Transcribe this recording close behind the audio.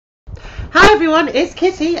Hi everyone, it's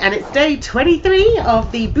Kitty and it's day 23 of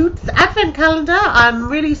the Boots Advent Calendar. I'm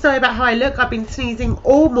really sorry about how I look. I've been sneezing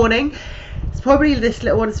all morning. It's probably this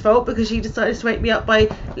little one's fault because she decided to wake me up by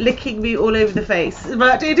licking me all over the face.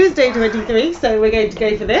 But it is day 23, so we're going to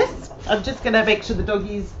go for this. I'm just going to make sure the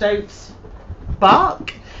doggies don't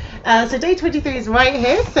bark. So day 23 is right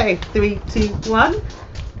here, so 3, 2, 1.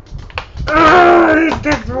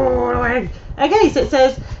 Okay, so it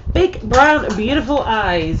says big brown beautiful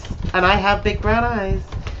eyes, and I have big brown eyes.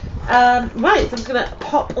 Right, so I'm just gonna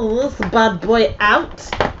pop this bad boy out.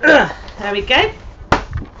 There we go.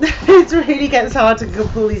 It really gets hard to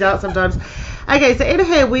pull these out sometimes. Okay, so in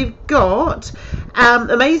here we've got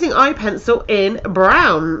amazing eye pencil in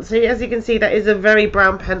brown. So as you can see, that is a very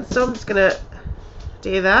brown pencil. I'm just gonna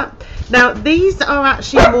do that. Now these are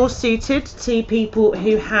actually more suited to people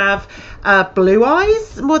who have blue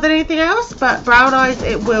eyes more than anything else, but brown eyes,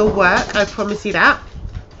 it will work, I promise you that.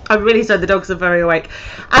 I'm really sorry, the dogs are very awake.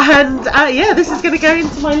 And yeah, this is going to go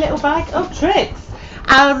into my little bag of tricks.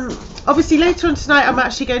 Obviously later on tonight I'm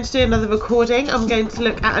actually going to do another recording. I'm going to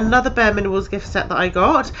look at another Bare Minerals gift set that I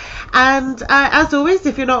got, and as always,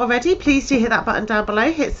 if you're not already, please do hit that button down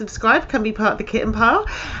below, hit subscribe, can be part of the kitten pile.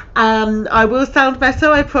 I will sound better,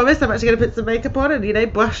 I promise. I'm actually going to put some makeup on and, you know,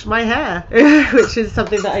 brush my hair, which is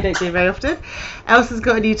something that I don't do very often. Elsa's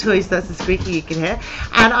got a new toy, so that's the squeaky you can hear,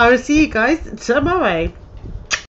 and I will see you guys tomorrow.